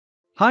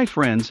Hi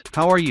friends,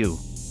 how are you?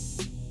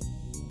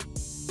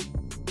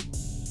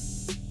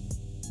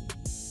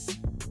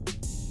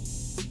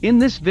 In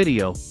this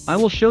video, I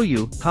will show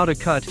you how to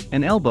cut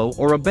an elbow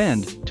or a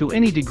bend to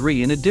any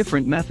degree in a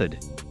different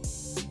method.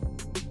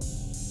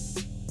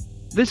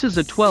 This is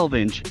a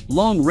 12-inch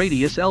long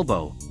radius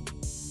elbow.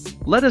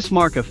 Let us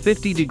mark a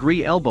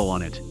 50-degree elbow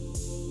on it.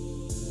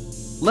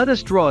 Let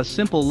us draw a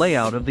simple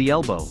layout of the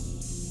elbow.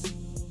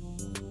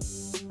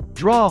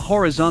 Draw a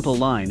horizontal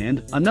line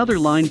and another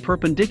line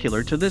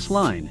perpendicular to this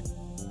line.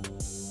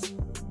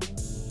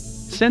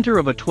 Center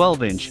of a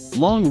 12-inch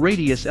long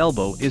radius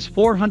elbow is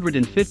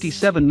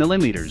 457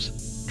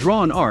 mm.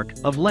 Draw an arc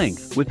of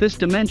length with this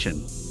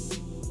dimension.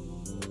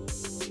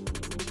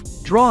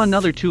 Draw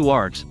another two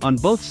arcs on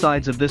both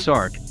sides of this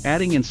arc,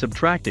 adding and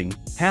subtracting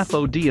half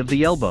OD of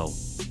the elbow.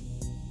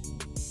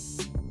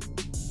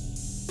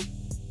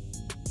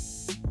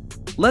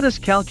 Let us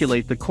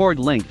calculate the chord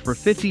length for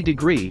 50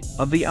 degree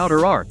of the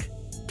outer arc.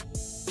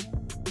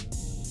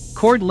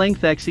 Chord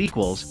length x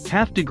equals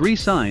half degree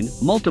sine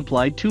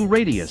multiplied 2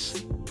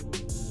 radius.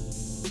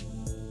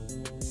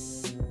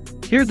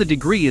 Here the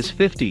degree is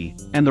 50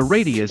 and the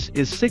radius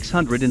is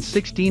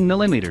 616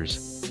 mm.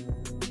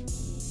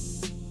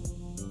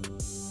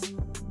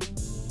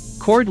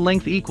 Chord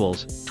length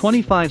equals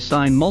 25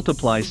 sine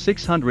multiplies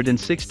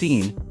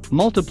 616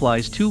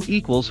 multiplies 2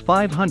 equals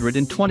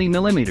 520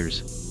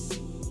 mm.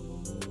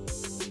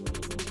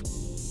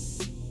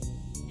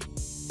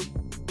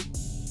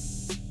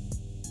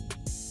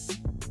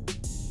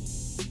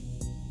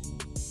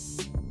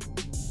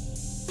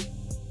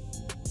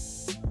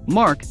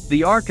 Mark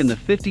the arc in the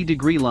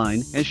 50-degree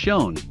line as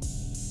shown.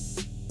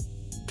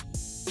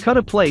 Cut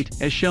a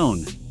plate as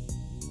shown.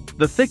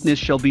 The thickness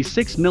shall be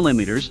 6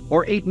 mm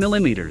or 8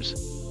 mm.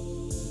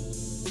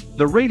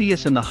 The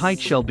radius and the height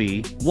shall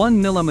be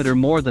 1 mm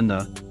more than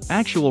the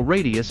actual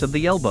radius of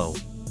the elbow.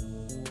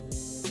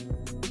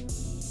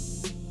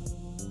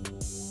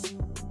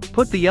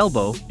 Put the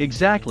elbow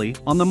exactly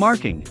on the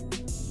marking.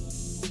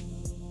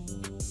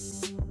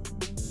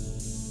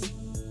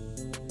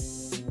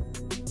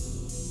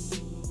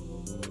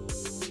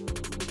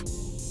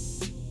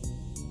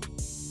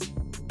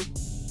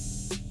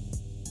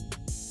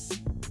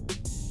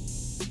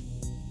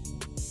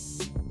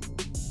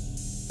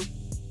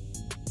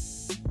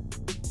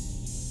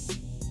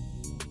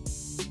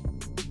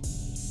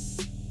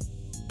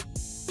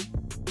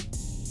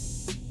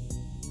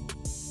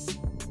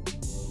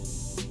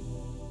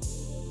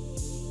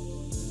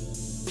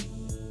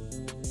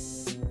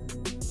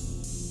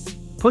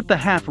 Put the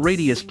half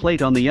radius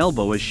plate on the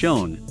elbow as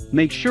shown,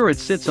 make sure it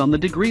sits on the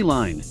degree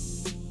line.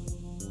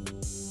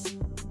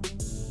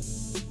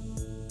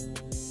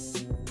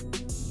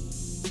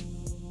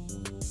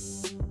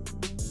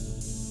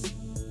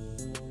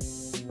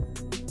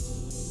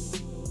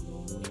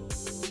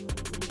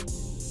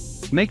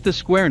 Make the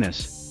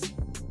squareness.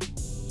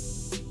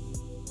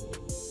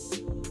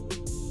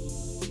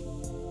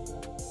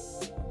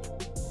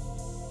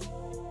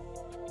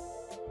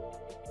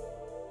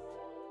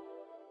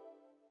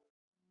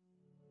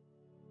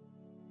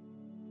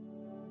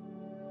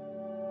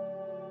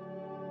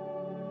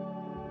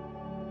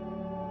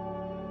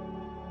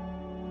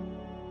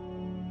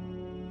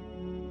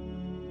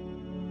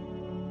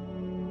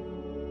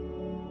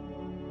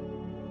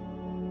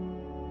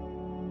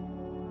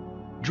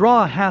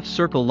 Draw a half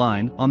circle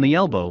line on the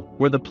elbow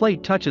where the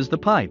plate touches the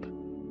pipe.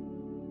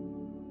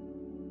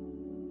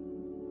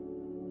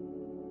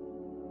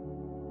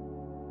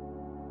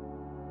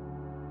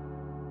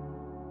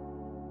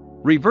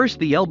 Reverse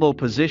the elbow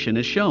position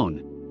as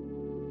shown.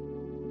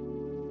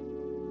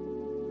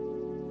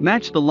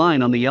 Match the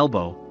line on the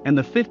elbow and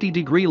the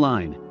 50-degree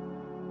line.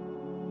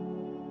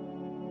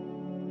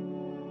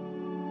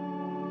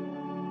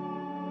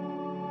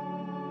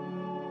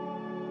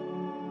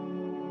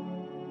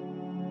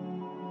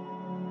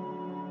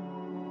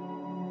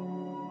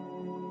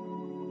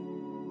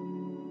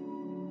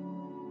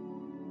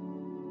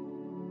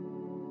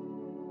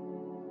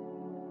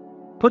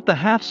 Put the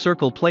half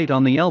circle plate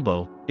on the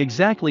elbow,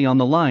 exactly on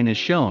the line as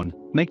shown,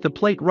 make the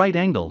plate right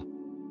angle.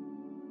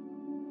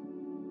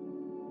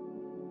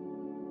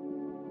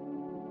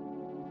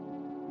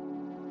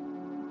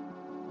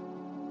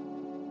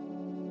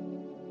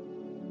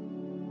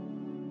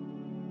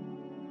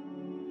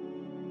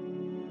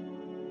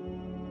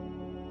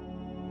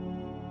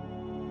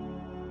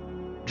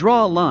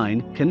 Draw a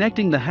line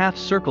connecting the half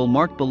circle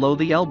marked below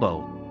the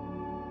elbow.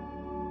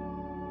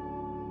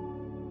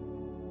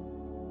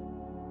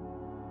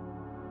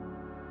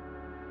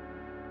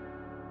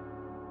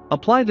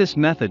 Apply this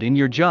method in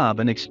your job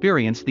and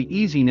experience the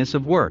easiness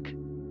of work.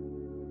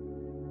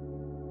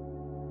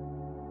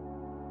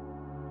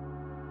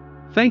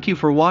 Thank you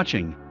for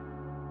watching.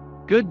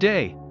 Good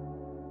day.